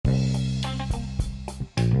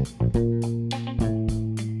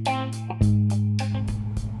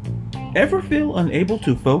Ever feel unable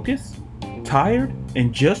to focus, tired,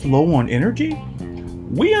 and just low on energy?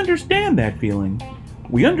 We understand that feeling.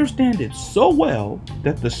 We understand it so well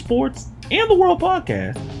that the Sports and the World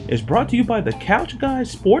podcast is brought to you by the Couch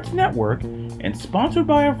Guys Sports Network and sponsored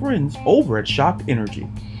by our friends over at Shocked Energy.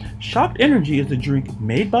 Shocked Energy is a drink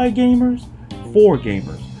made by gamers for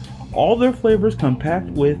gamers. All their flavors come packed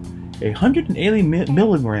with 180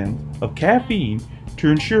 milligrams of caffeine to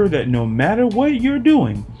ensure that no matter what you're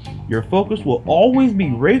doing, your focus will always be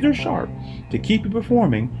razor sharp to keep you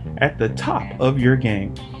performing at the top of your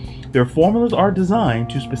game. Their formulas are designed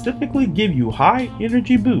to specifically give you high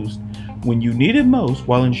energy boost when you need it most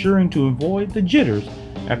while ensuring to avoid the jitters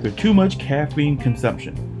after too much caffeine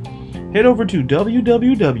consumption. Head over to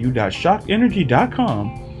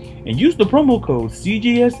www.shockedenergy.com and use the promo code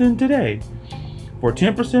CGSN today for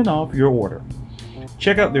 10% off your order.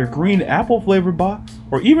 Check out their green apple flavored box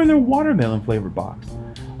or even their watermelon flavored box.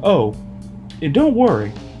 Oh, and don't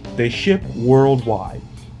worry, they ship worldwide.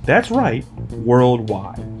 That's right,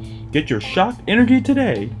 worldwide. Get your Shocked Energy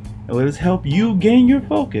today and let us help you gain your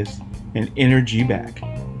focus and energy back.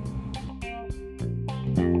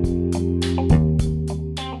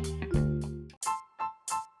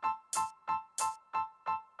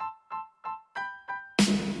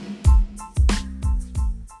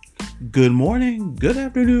 Good morning, good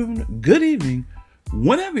afternoon, good evening,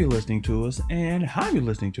 whenever you're listening to us and how you're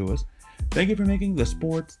listening to us. Thank you for making the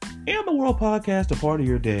Sports and the World podcast a part of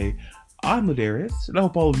your day. I'm Ladarius, and I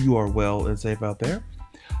hope all of you are well and safe out there.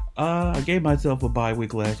 I gave myself a bye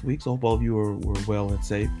week last week, so I hope all of you were well and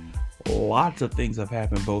safe. Lots of things have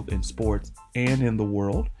happened both in sports and in the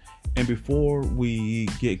world. And before we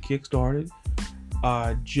get kick-started,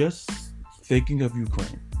 just thinking of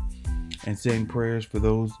Ukraine and saying prayers for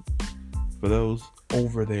those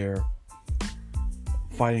over there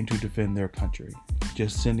fighting to defend their country.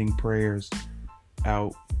 Just sending prayers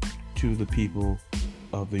out to the people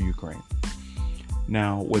of the Ukraine.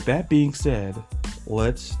 Now, with that being said,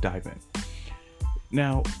 let's dive in.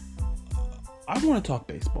 Now, I want to talk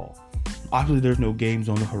baseball. Obviously, there's no games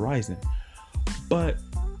on the horizon, but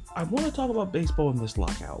I want to talk about baseball in this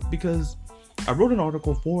lockout because I wrote an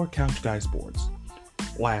article for Couch Guy Sports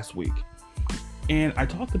last week, and I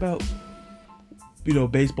talked about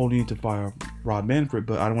baseball needing to fire Rob Manfred,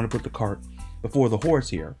 but I don't want to put the cart before the horse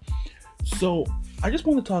here. So I just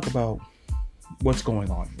want to talk about what's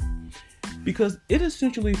going on here, because it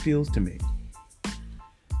essentially feels to me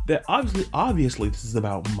that obviously this is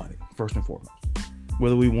about money, first and foremost,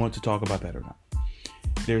 whether we want to talk about that or not.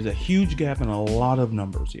 There's a huge gap in a lot of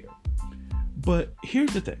numbers here. But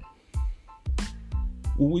here's the thing.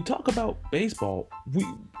 When we talk about baseball,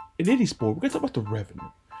 in any sport, we're going to talk about the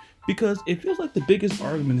revenue. Because it feels like the biggest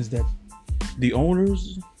argument is that the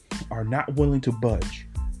owners are not willing to budge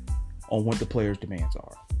on what the players' demands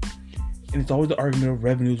are. And it's always the argument of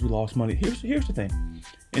revenues, we lost money. Here's the thing.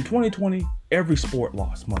 In 2020, every sport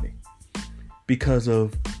lost money because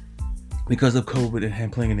of COVID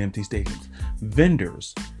and playing in empty stadiums.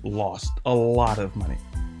 Vendors lost a lot of money.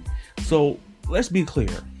 So let's be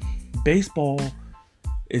clear. Baseball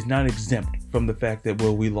is not exempt from the fact that,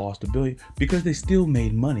 we lost $1 billion because they still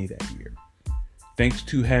made money that year. Thanks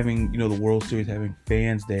to having, the World Series, having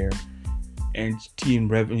fans there and team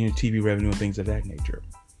revenue, TV revenue and things of that nature,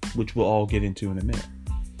 which we'll all get into in a minute.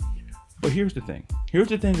 But here's the thing. Here's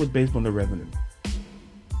the thing with baseball and the revenue.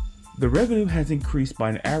 The revenue has increased by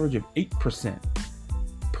an average of 8%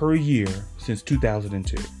 per year since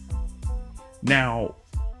 2002. Now,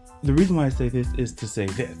 the reason why I say this is to say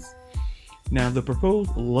this. Now, the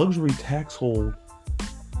proposed luxury tax hold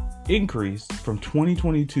increase from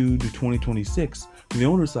 2022 to 2026 from the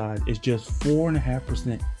owner side is just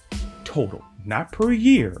 4.5% total, not per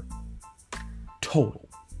year, total.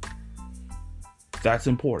 That's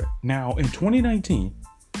important. Now, in 2019,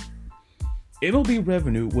 MLB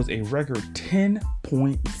revenue was a record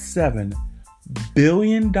 $10.7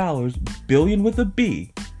 billion, billion with a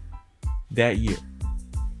B, that year.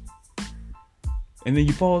 And then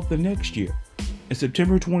you follow up the next year. In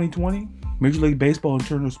September 2020, Major League Baseball and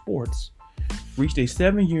Turner Sports reached a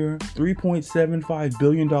 7-year, $3.75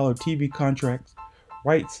 billion TV contract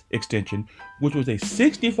rights extension, which was a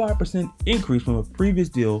 65% increase from a previous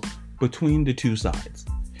deal between the two sides.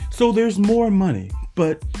 So there's more money,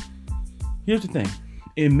 but here's the thing.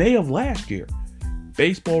 In May of last year,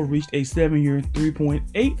 baseball reached a 7-year,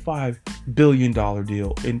 $3.85 billion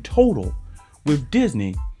deal in total with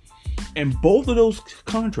Disney. And both of those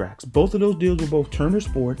contracts, both of those deals with both Turner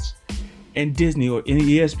Sports and Disney or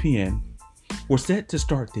ESPN were set to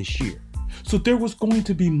start this year. So there was going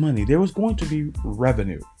to be money. There was going to be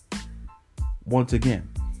revenue. Once again.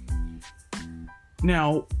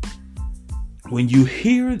 Now, when you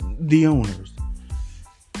hear the owners,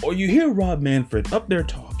 or you hear Rob Manfred up there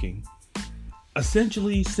talking,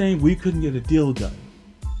 essentially saying we couldn't get a deal done,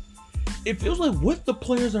 it feels like what the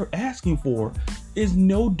players are asking for is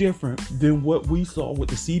no different than what we saw with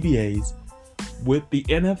the CBAs, with the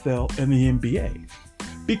NFL and the NBA.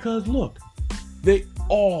 Because look, they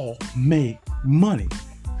all make money.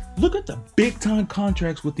 Look at the big time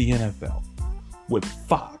contracts with the NFL, with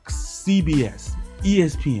Fox, CBS,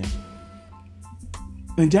 ESPN.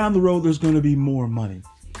 And down the road, there's going to be more money.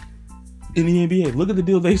 In the NBA, look at the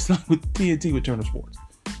deal they signed with TNT with Turner Sports.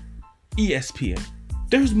 ESPN.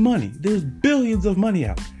 There's money. There's billions of money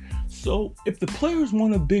out. So if the players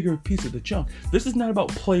want a bigger piece of the chunk, this is not about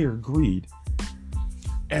player greed,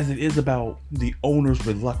 as it is about the owner's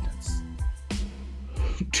reluctance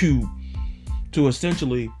to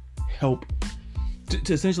essentially help,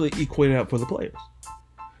 to essentially equate it out for the players.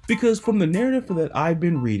 Because from the narrative that I've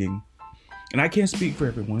been reading, and I can't speak for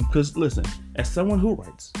everyone, because listen, as someone who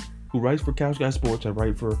writes for Couch Guy Sports, I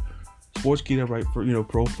write for Sportskeeda, I write for,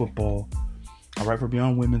 Pro Football, I write for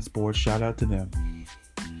Beyond Women's Sports, shout out to them.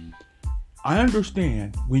 I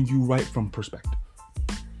understand when you write from perspective,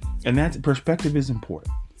 and that perspective is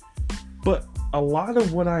important. But a lot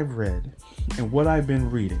of what I've read and what I've been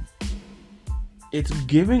reading, it's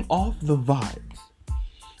giving off the vibes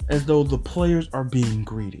as though the players are being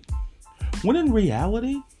greedy. When in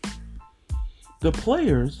reality, the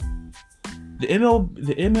players, the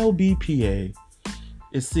MLBPA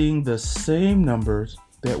is seeing the same numbers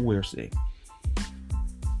that we're seeing.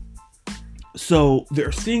 So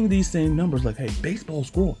they're seeing these same numbers like, hey, baseball's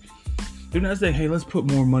growing. They're not saying, hey, let's put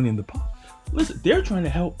more money in the pot. Listen, they're trying to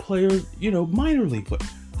help players, minor league players.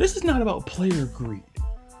 This is not about player greed.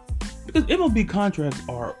 Because MLB contracts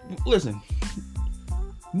are, listen,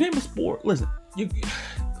 name a sport. Listen,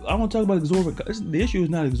 I want to talk about exorbitant. The issue is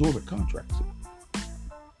not exorbitant contracts.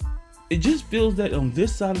 It just feels that on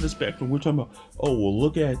this side of the spectrum, we're talking about,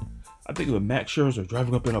 look at, I think of Max Scherzer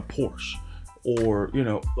driving up in a Porsche. Or,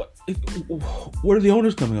 what are the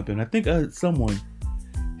owners coming up in? I think someone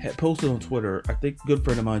had posted on Twitter, I think a good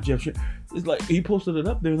friend of mine, Jeff, it's like he posted it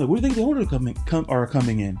up there, like, where do you think the owners are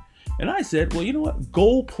coming in? And I said, well, you know what?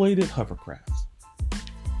 Gold-plated hovercrafts.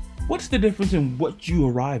 What's the difference in what you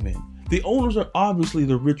arrive in? The owners are obviously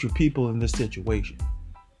the richer people in this situation.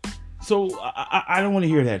 So I don't want to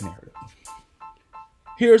hear that narrative.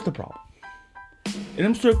 Here's the problem. And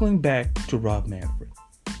I'm circling back to Rob Manfred.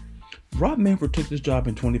 Rob Manfred took this job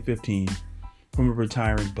in 2015 from a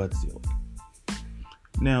retiring Bud Selig.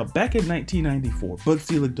 Now, back in 1994, Bud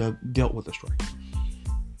Selig dealt with a strike.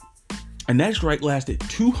 And that strike lasted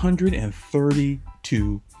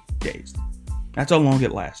 232 days. That's how long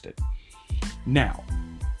it lasted. Now,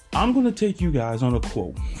 I'm going to take you guys on a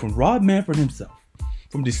quote from Rob Manfred himself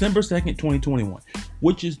from December 2nd, 2021,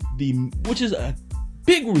 which is a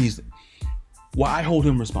big reason why I hold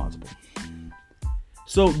him responsible.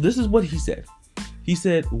 So this is what he said. He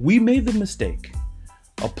said, we made the mistake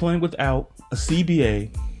of playing without a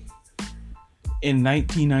CBA in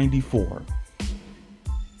 1994,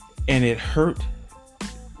 and it hurt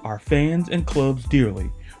our fans and clubs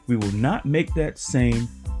dearly. We will not make that same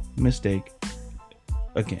mistake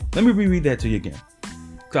again. Let me reread that to you again,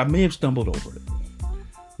 because I may have stumbled over it.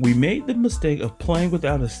 We made the mistake of playing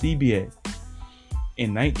without a CBA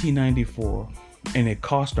in 1994, and it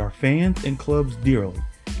cost our fans and clubs dearly.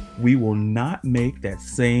 We will not make that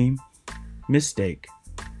same mistake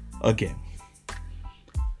again.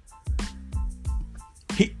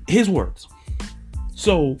 His words.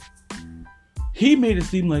 So he made it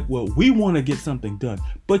seem like, well, we want to get something done,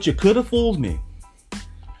 but you could have fooled me.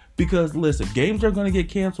 Because listen, games are going to get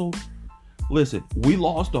canceled. Listen, we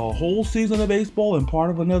lost a whole season of baseball and part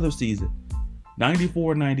of another season,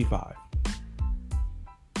 94 and 95.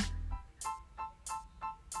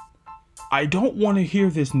 I don't want to hear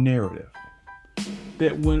this narrative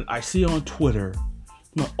that when I see on Twitter,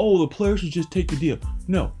 the players should just take the deal.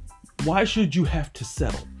 No. Why should you have to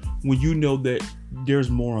settle when you know that there's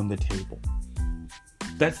more on the table?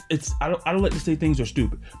 I don't like to say things are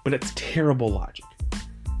stupid, but it's terrible logic.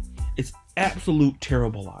 It's absolute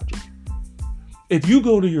terrible logic. If you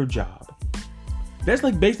go to your job, that's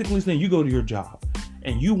like basically saying you go to your job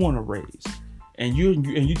and you want a raise. And you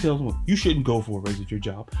tell someone you shouldn't go for a raise at your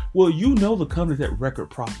job. Well, you know the company's at record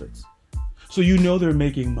profits, so you know they're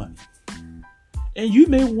making money, and you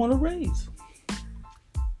may want a raise.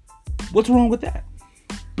 What's wrong with that?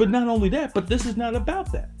 But not only that, but this is not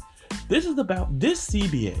about that. This is about this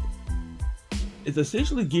CBA It's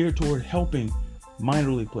essentially geared toward helping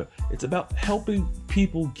minor league players. It's about helping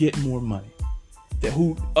people get more money that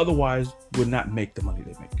who otherwise would not make the money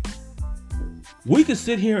they make. We could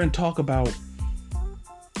sit here and talk about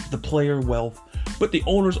the player wealth, but the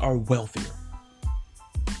owners are wealthier.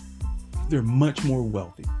 They're much more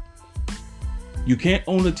wealthy. You can't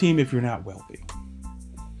own a team if you're not wealthy.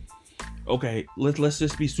 Okay, let's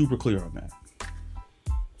just be super clear on that.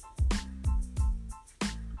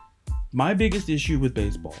 My biggest issue with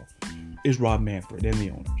baseball is Rob Manfred and the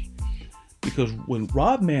owners. Because when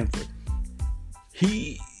Rob Manfred,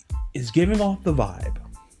 he is giving off the vibe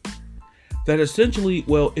that essentially,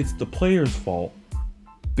 well, it's the players' fault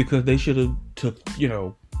because they should have took,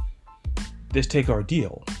 this take our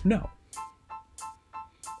deal. No.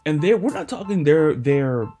 And we're not talking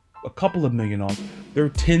they're a couple of million off. They're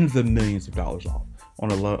tens of millions of dollars off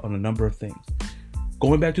on a number of things.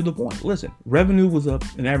 Going back to the point, listen, revenue was up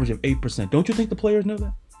an average of 8%. Don't you think the players know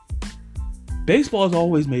that? Baseball has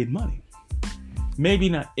always made money. Maybe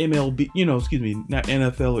not MLB, not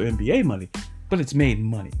NFL or NBA money, but it's made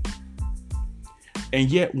money. And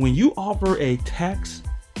yet, when you offer a tax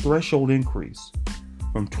threshold increase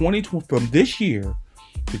from this year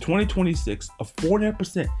to 2026 of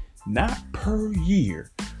 4.5%, not per year,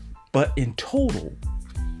 but in total,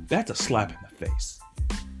 that's a slap in the face.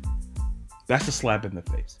 That's a slap in the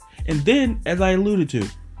face. And then, as I alluded to,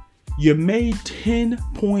 you made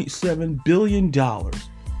 $10.7 billion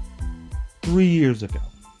 3 years ago.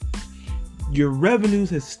 Your revenues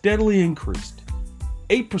have steadily increased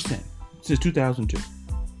 8% since 2002.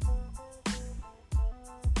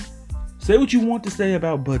 Say what you want to say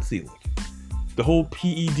about Bud Selig. The whole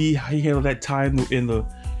PED, how he handled that time in the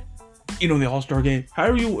All-Star game.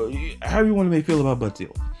 However you want to feel about Bud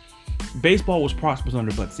Selig. Baseball was prosperous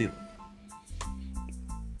under Bud Selig.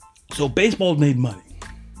 So baseball made money.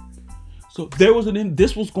 So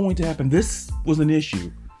this was going to happen. This was an issue,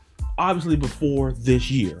 obviously, before this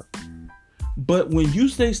year. But when you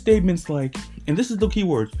say statements like, and this is the key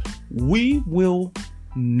words, we will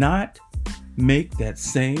not make that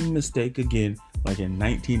same mistake again like in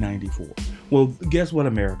 1994. Well, guess what,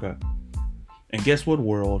 America? And guess what,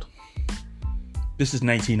 world? This is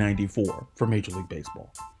 1994 for Major League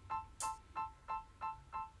Baseball.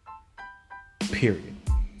 Period.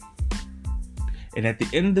 And at the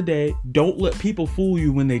end of the day, don't let people fool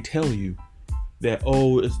you when they tell you that,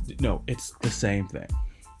 it's the same thing.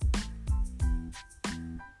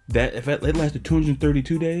 That if it lasted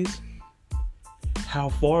 232 days, how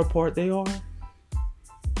far apart they are.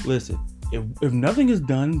 Listen, if nothing is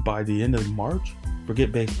done by the end of March,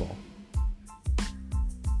 forget baseball.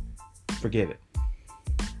 Forget it.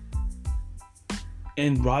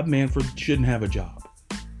 And Rob Manfred shouldn't have a job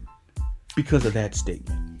because of that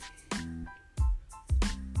statement.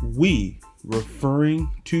 We, referring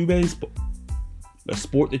to baseball, a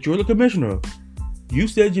sport that you're the commissioner of, you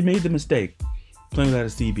said you made the mistake playing without a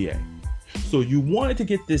CBA. So you wanted to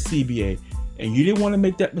get this CBA and you didn't want to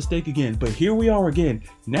make that mistake again. But here we are again.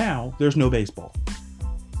 Now there's no baseball.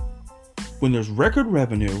 When there's record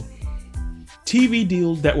revenue, TV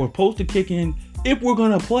deals that were supposed to kick in if we're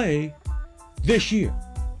going to play this year.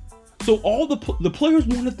 So all the players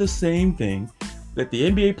wanted the same thing that the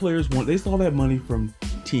NBA players want. They saw that money from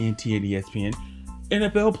TNT and ESPN.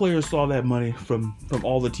 NFL players saw that money from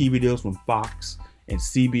all the TV deals from Fox and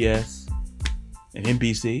CBS and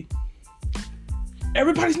NBC.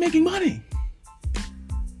 Everybody's making money.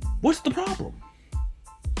 What's the problem?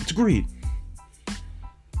 It's greed.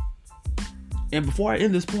 And before I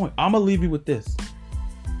end this point, I'm going to leave you with this.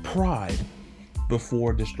 Pride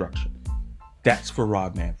before destruction. That's for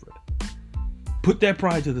Rob Manfred. Put that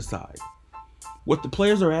pride to the side. What the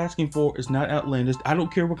players are asking for is not outlandish. I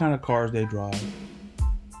don't care what kind of cars they drive.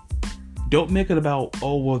 Don't make it about,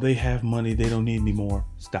 they have money, they don't need me more.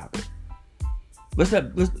 Stop it.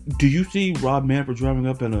 Do you see Rob Manfred driving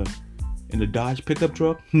up in a Dodge pickup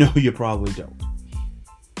truck? No, you probably don't.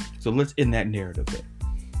 So let's end that narrative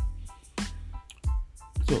there.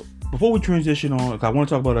 So before we transition on, I want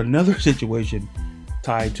to talk about another situation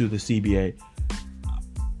tied to the CBA.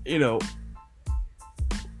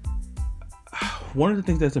 One of the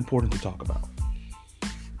things that's important to talk about,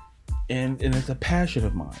 and it's a passion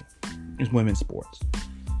of mine, is women's sports.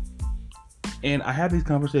 And I have these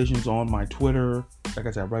conversations on my Twitter. Like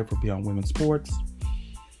I said, I write for Beyond Women's Sports.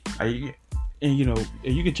 You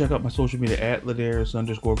can check out my social media at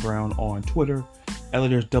Ladarius_Brown on Twitter, at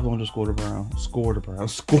Ladarius _Brown,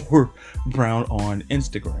 score Brown on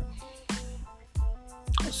Instagram.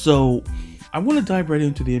 So I want to dive right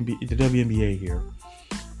into the WNBA here.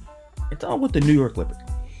 It's all with the New York Liberty.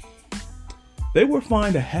 They were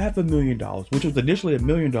fined $500,000, which was initially $1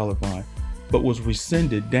 million fine, but was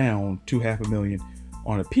rescinded down to $500,000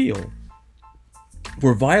 on appeal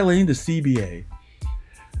for violating the CBA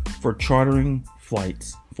for chartering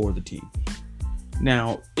flights for the team.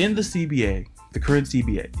 Now, in the CBA, the current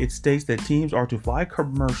CBA, it states that teams are to fly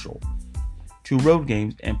commercial to road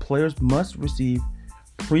games and players must receive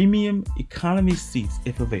premium economy seats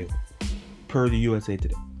if available, per the USA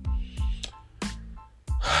Today.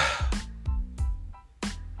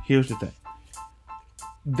 Here's the thing.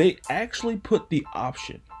 They actually put the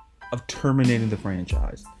option of terminating the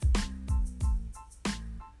franchise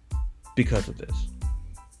because of this.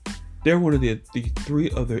 They're one of the 3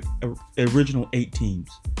 of the original 8 teams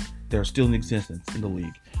that are still in existence in the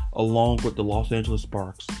league, along with the Los Angeles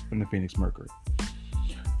Sparks and the Phoenix Mercury.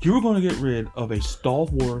 You were going to get rid of a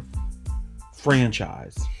stalwart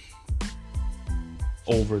franchise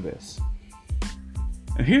over this.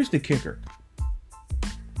 And here's the kicker.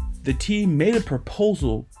 The team made a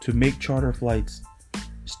proposal to make charter flights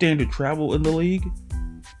standard travel in the league,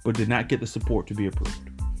 but did not get the support to be approved.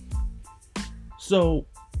 So,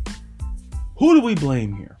 who do we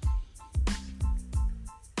blame here?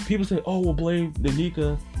 People say, oh, we'll blame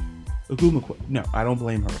Nneka Ogwumike. No, I don't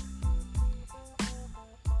blame her.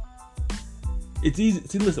 It's easy.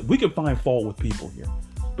 See, listen, we can find fault with people here.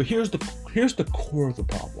 But here's the core of the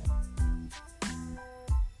problem.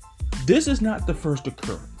 This is not the first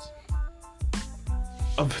occurrence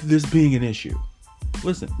of this being an issue.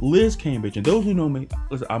 Listen, Liz Cambage, and those who know me,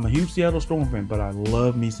 listen, I'm a huge Seattle Storm fan, but I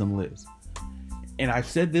love me some Liz. And I've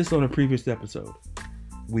said this on a previous episode.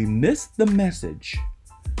 We missed the message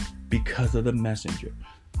because of the messenger.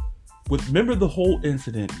 Remember the whole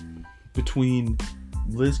incident between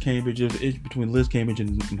Liz Cambage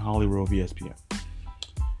and Holly Rowe of ESPN.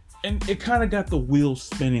 And it kind of got the wheels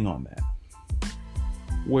spinning on that.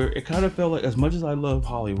 Where it kind of felt like, as much as I love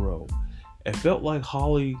Holly Rowe, it felt like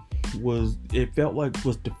Holly was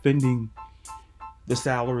defending the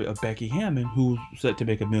salary of Becky Hammon, who's set to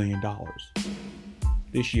make $1 million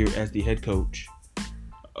this year as the head coach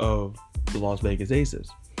of the Las Vegas Aces.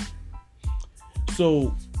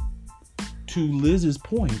 So, to Liz's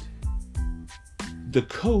point, the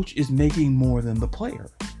coach is making more than the player.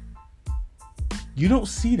 You don't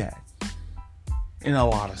see that in a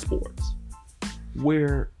lot of sports,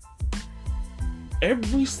 where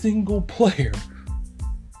every single player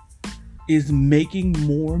is making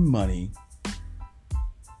more money.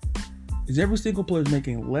 Every single player is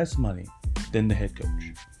making less money than the head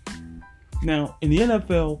coach. Now, in the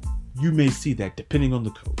NFL, you may see that depending on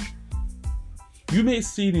the coach. You may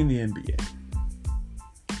see it in the NBA.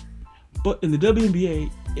 But in the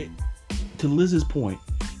WNBA, to Liz's point,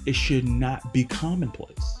 it should not be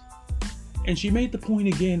commonplace. And she made the point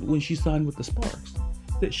again when she signed with the Sparks,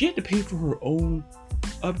 that she had to pay for her own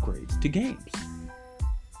upgrades to games.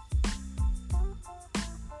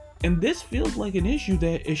 And this feels like an issue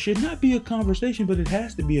that it should not be a conversation, but it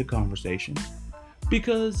has to be a conversation.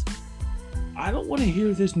 Because I don't want to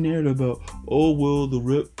hear this narrative about, oh, well, the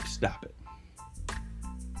rip, stop it.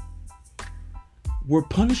 We're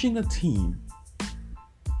punishing a team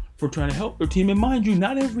for trying to help their team. And mind you,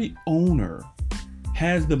 not every owner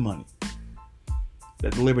has the money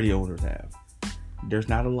that the Liberty owners have. There's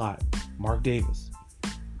not a lot. Mark Davis,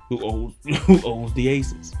 who owns the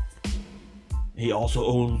Aces. He also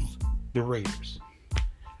owns the Raiders.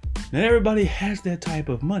 Not everybody has that type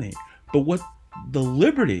of money. But what the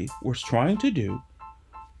Liberty was trying to do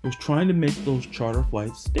was trying to make those charter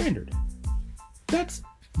flights standard.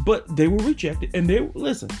 But they were rejected. And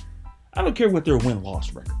listen, I don't care what their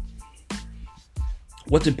win-loss record.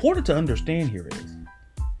 What's important to understand here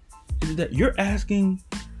is that you're asking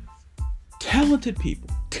talented people,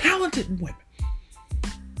 talented women,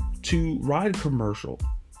 to ride commercial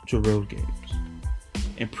to road games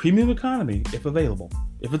and premium economy if available.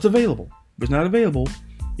 If it's available. If it's not available,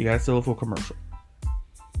 you gotta sell it for commercial.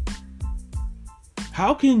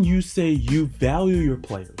 How can you say you value your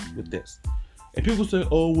players with this? And people say,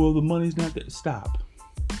 oh, well, the money's not there. Stop.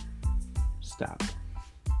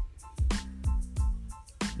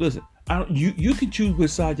 Listen, you can choose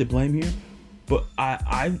which side to blame here, but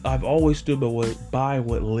I've always stood by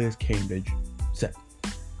what Liz Cambage said.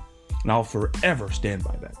 And I'll forever stand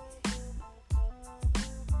by that.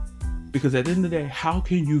 Because at the end of the day, how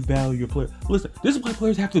can you value your player? Listen, this is why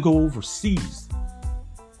players have to go overseas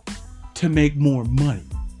to make more money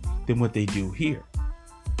than what they do here.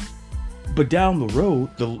 But down the road,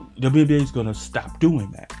 the WNBA is going to stop doing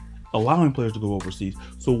that, allowing players to go overseas.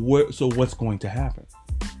 So what's going to happen?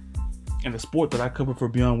 And the sport that I cover for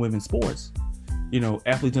Beyond Women's Sports,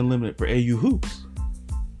 Athletes Unlimited for AU Hoops,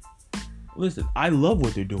 Listen, I love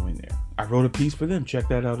what they're doing there. I wrote a piece for them. Check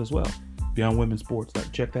that out as well. Beyond Women's Sports.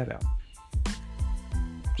 Check that out.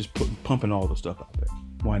 Just pumping all the stuff out there.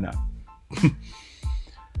 Why not?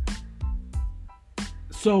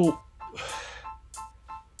 So,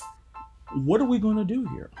 what are we going to do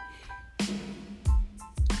here?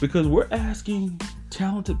 Because we're asking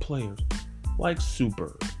talented players like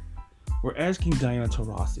Super. We're asking Diana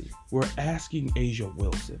Taurasi. We're asking A'ja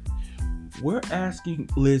Wilson. We're asking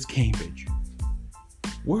Liz Cambage.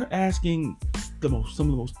 We're asking some of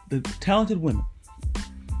the most talented women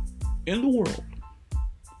in the world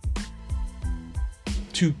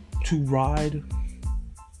to ride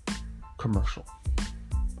commercial.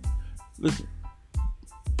 Listen,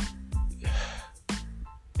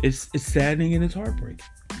 it's saddening and it's heartbreaking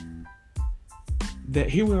that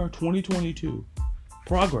here we are, 2022,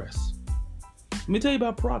 progress. Let me tell you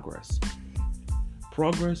about progress.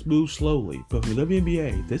 Progress moves slowly, but for the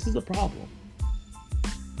WNBA, this is a problem.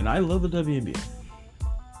 And I love the WNBA.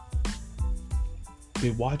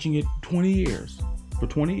 Been watching it for 20 years.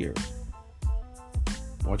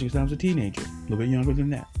 Watching it since I was a teenager, a little bit younger than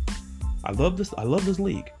that. I love this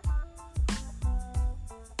league.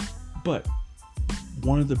 But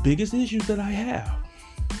one of the biggest issues that I have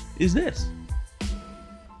is this.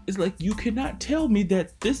 It's like, you cannot tell me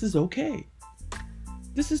that this is okay.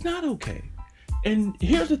 This is not okay. And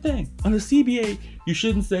here's the thing. On the CBA, you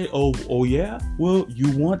shouldn't say, oh yeah? Well,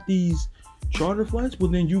 you want these charter flights? Well,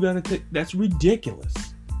 then you gotta take... That's ridiculous.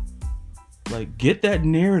 Like, get that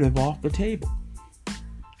narrative off the table.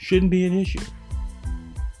 Shouldn't be an issue.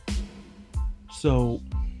 So,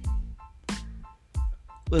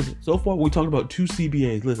 listen, so far we talked about 2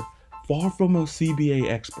 CBAs. Listen, far from a CBA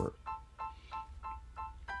expert.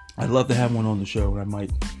 I'd love to have one on the show, and I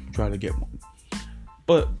might try to get one.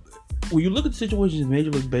 But when you look at the situations in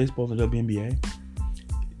Major League Baseball and the WNBA,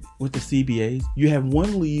 with the CBAs, you have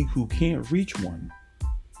one league who can't reach one.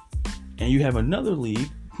 And you have another league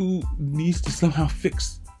who needs to somehow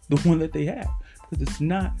fix the one that they have. Because it's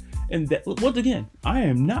not, and that, once again, I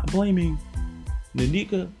am not blaming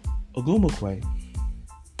Nneka Ogwumike.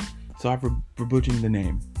 Sorry for butchering the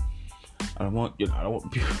name. I don't want,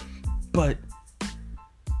 but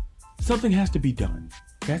something has to be done.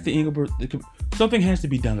 Kathy Engelbert, something has to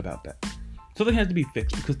be done about that. Something has to be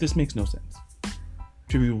fixed, because this makes no sense.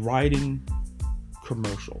 To be writing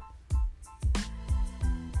commercial.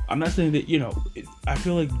 I'm not saying that, I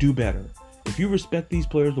feel like do better. If you respect these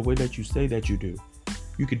players the way that you say that you do,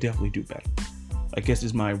 you could definitely do better. I guess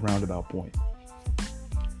is my roundabout point.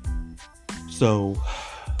 So,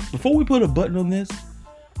 before we put a button on this,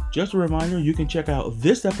 just a reminder, you can check out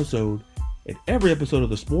this episode and every episode of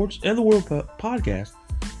the Sports and the World podcast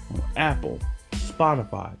on Apple,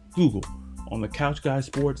 Spotify, Google, on the Couch Guy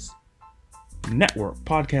Sports Network,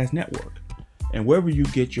 podcast network, and wherever you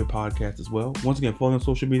get your podcast as well. Once again, follow on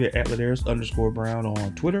social media at Ladarius_Brown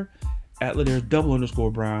on Twitter, at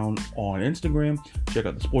Ladarius_Brown on Instagram. Check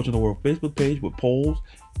out the Sports in the World Facebook page with polls,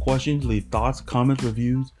 questions, leave thoughts, comments,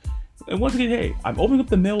 reviews. And once again, hey, I'm opening up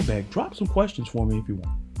the mailbag. Drop some questions for me if you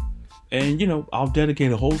want. And, I'll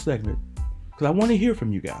dedicate a whole segment because I want to hear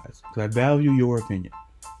from you guys, because I value your opinion.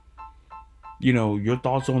 Your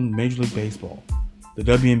thoughts on Major League Baseball, the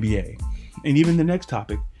WNBA, and even the next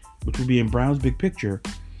topic, which will be in Brown's Big Picture,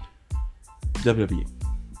 WWE.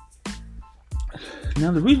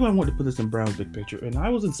 Now, the reason why I wanted to put this in Brown's Big Picture, and I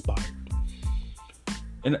was inspired,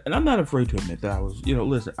 and I'm not afraid to admit that I was,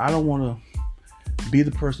 listen, I don't want to be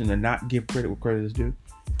the person to not give credit where credit is due.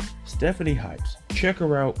 Stephanie Hypes. Check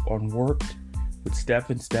her out on Worked with Steph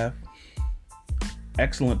and Steph.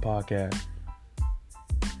 Excellent podcast.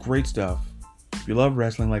 Great stuff. If you love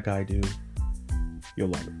wrestling like I do, you'll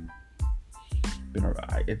love it.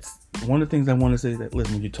 It's one of the things I want to say, that,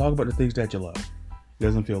 listen, when you talk about the things that you love, it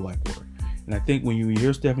doesn't feel like work. And I think when you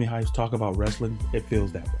hear Stephanie Hypes talk about wrestling, it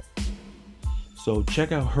feels that way. So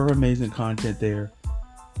check out her amazing content there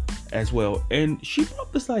as well. And she brought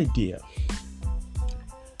up this idea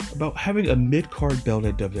about having a mid-card belt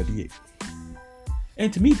at WWE.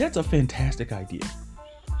 And to me, that's a fantastic idea.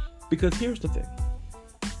 Because here's the thing.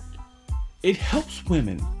 It helps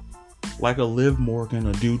women like a Liv Morgan,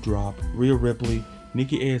 a Doudrop, Rhea Ripley,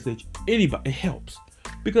 Nikki ASH, anybody. It helps.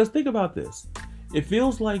 Because think about this. It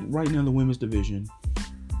feels like right now in the women's division,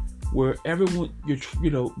 where everyone,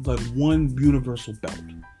 like one universal belt.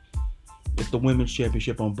 It's the women's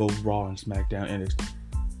championship on both Raw and SmackDown and NXT.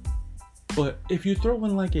 But if you throw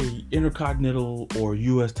in like a Intercontinental or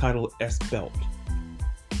US title S belt,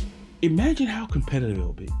 imagine how competitive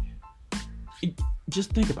it'll be.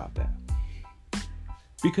 Just think about that.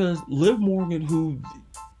 Because Liv Morgan, who,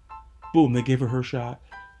 boom, they gave her shot.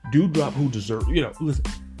 Doudrop who deserve, listen,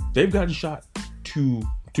 they've gotten shot to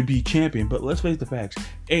be champion, but let's face the facts.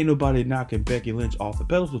 Ain't nobody knocking Becky Lynch off the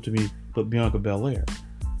pedestal to me but Bianca Belair.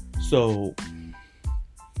 So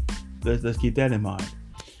let's keep that in mind.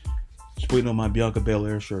 Just waiting on my Bianca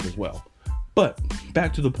Belair shirt as well. But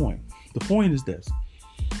back to the point. The point is this.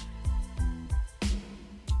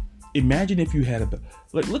 Imagine if you had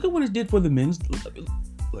look at what it did for the men's.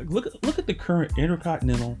 Look at the current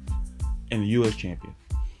Intercontinental and the U.S. champion.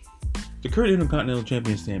 The current Intercontinental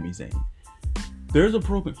champion is Sami Zayn. There's a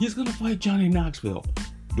program. He's gonna fight Johnny Knoxville.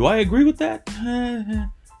 Do I agree with that?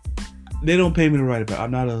 They don't pay me to write about it.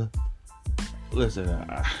 I'm not a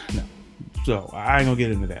no. So I ain't gonna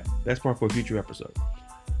get into that. That's part for a future episode.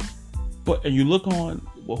 But and you look on,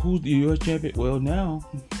 well, who's the U.S. champion? Well, now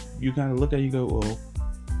you kind of look at it, you go, well,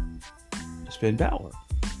 it's Finn Balor.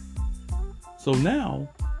 So now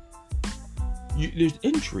there's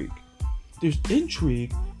intrigue. There's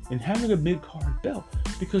intrigue in having a mid-card belt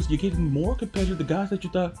because you're getting more competitive. The guys that you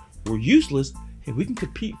thought were useless, hey, we can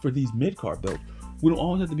compete for these mid-card belts. We don't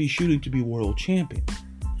always have to be shooting to be world champion.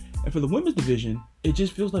 And for the women's division, it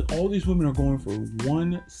just feels like all these women are going for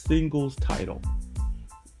one singles title.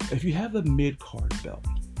 If you have a mid-card belt,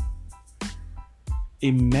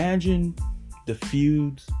 imagine the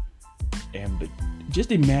feuds and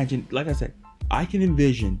just imagine, like I said, I can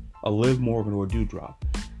envision a Liv Morgan or a Doudrop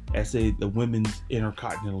as, say, the women's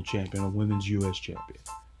Intercontinental champion or women's U.S. champion.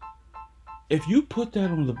 If you put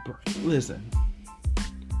that on the listen,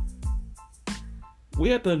 we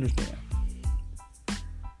have to understand.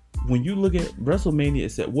 When you look at WrestleMania,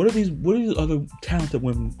 it said, what are these other talented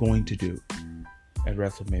women going to do at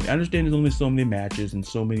WrestleMania? I understand there's only so many matches and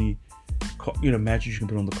so many, matches you can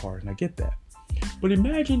put on the card, and I get that. But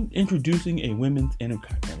imagine introducing a women's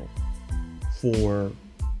Intercontinental for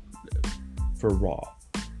Raw.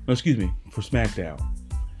 No, excuse me, for SmackDown,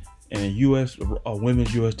 and a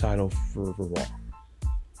women's U.S. title for Raw.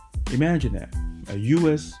 Imagine that, a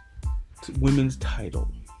U.S. women's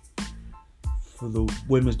title for the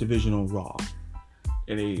women's division on Raw,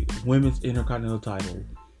 and a women's Intercontinental title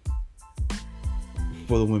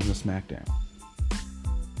for the women's SmackDown.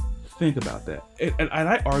 Think about that, and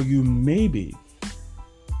I argue maybe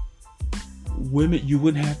women, you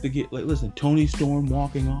wouldn't have to get listen, Toni Storm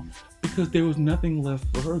walking off because there was nothing left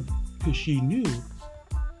for her, because she knew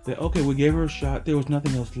that, okay, we gave her a shot, there was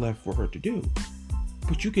nothing else left for her to do.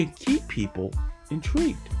 But you can keep people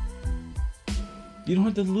intrigued. You don't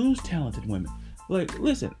have to lose talented women.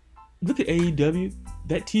 Listen, look at AEW.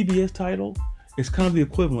 That TBS title is kind of the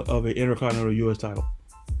equivalent of an Intercontinental U.S. title.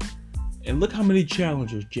 And look how many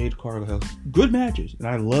challengers Jade Cargill has. Good matches, and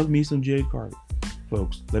I love me some Jade Cargill.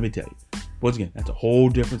 Folks, let me tell you. Once again, that's a whole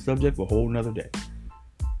different subject for a whole nother day.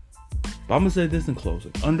 But I'm going to say this in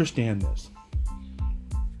closing. Understand this.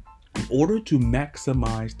 In order to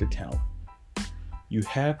maximize the talent, you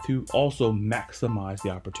have to also maximize the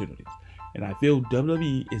opportunities. And I feel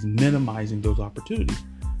WWE is minimizing those opportunities.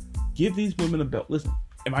 Give these women a belt. Listen,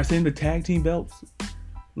 am I saying the tag team belts?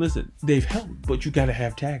 Listen, they've helped, but you got to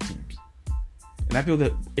have tag teams. And I feel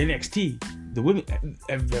that NXT, the women,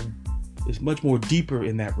 is much more deeper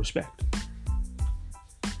in that respect.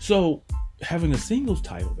 So having a singles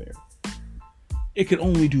title there, it can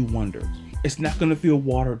only do wonders. It's not going to feel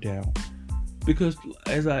watered down because,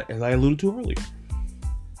 as I alluded to earlier,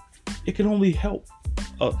 it can only help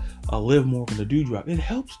a Liv Morgan, a Doudrop. It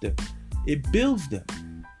helps them. It builds them.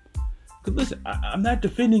 Because listen, I'm not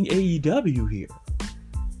defending AEW here,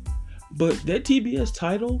 but that TBS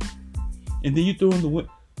title, and then you throw in the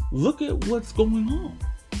look at what's going on.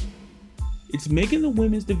 It's making the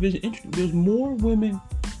women's division interesting. There's more women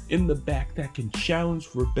in the back that can challenge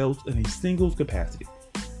for belts in a singles capacity.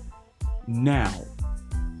 Now,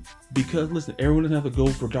 because listen, everyone doesn't have to go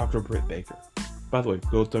for Dr. Britt Baker. By the way,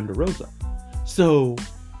 go Thunder Rosa. So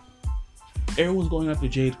everyone's going after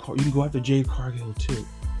Jade Cargill. You can go after Jade Cargill too.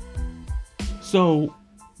 So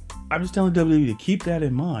I'm just telling WWE to keep that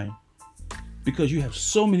in mind because you have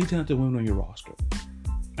so many talented women on your roster.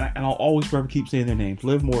 And I'll always forever keep saying their names: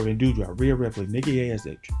 Liv Morgan, Doudrop, Rhea Ripley, Nikki ASH,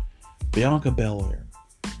 Bianca Belair.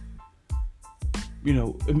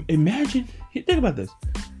 Imagine, think about this.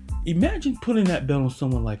 Imagine putting that belt on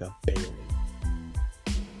someone like a Bayley.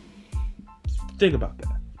 Think about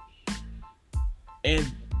that. And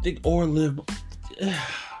or Liv.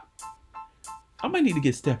 I might need to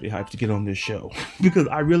get Stephanie hyped to get on this show because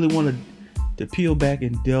I really want to peel back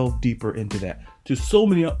and delve deeper into that. There's so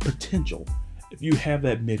many potential if you have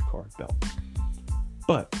that mid-card belt.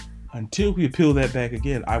 But until we peel that back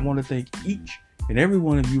again, I want to thank each and every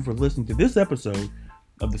one of you for listening to this episode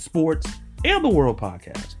of the Sports and the World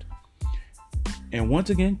podcast. And once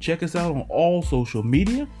again, check us out on all social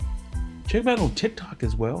media. Check us out on TikTok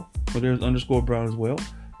as well, where there's _Brown as well.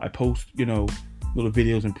 I post, little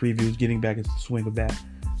videos and previews, getting back into the swing of that.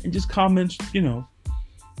 And just comments,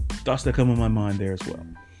 thoughts that come on my mind there as well.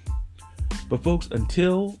 But folks,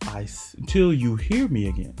 until you hear me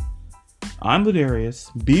again, I'm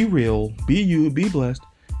Ladarius. Be real, be you, be blessed,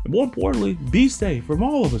 and more importantly, be safe from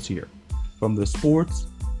all of us here from the Sports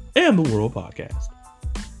and the World podcast.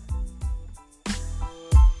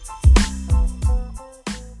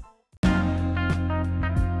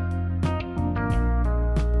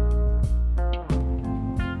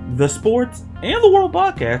 The Sports and the World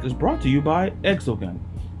podcast is brought to you by Exogun.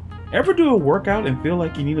 Ever do a workout and feel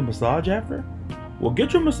like you need a massage after? Well,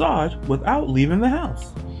 get your massage without leaving the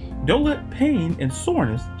house. Don't let pain and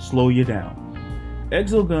soreness slow you down.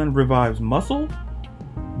 Exogun revives muscle,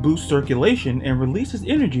 boosts circulation, and releases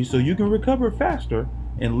energy so you can recover faster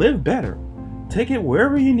and live better. Take it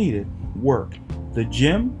wherever you need it. Work, the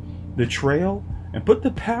gym, the trail, and put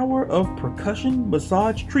the power of percussion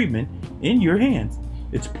massage treatment in your hands.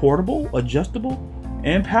 It's portable, adjustable,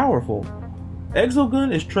 and powerful.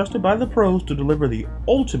 Exogun is trusted by the pros to deliver the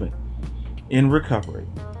ultimate in recovery.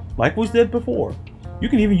 Like we said before, you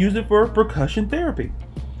can even use it for percussion therapy.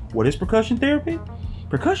 What is percussion therapy?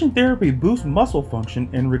 Percussion therapy boosts muscle function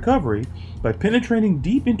and recovery by penetrating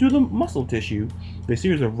deep into the muscle tissue with a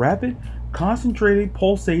series of rapid, concentrated,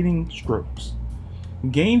 pulsating strokes.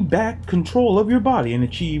 Gain back control of your body and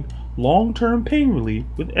achieve long-term pain relief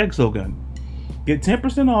with Exogun. Get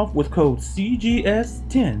 10% off with code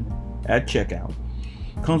CGS10 at checkout.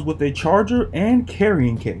 Comes with a charger and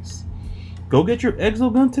carrying case. Go get your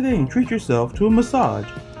Exogun today and treat yourself to a massage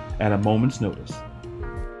at a moment's notice.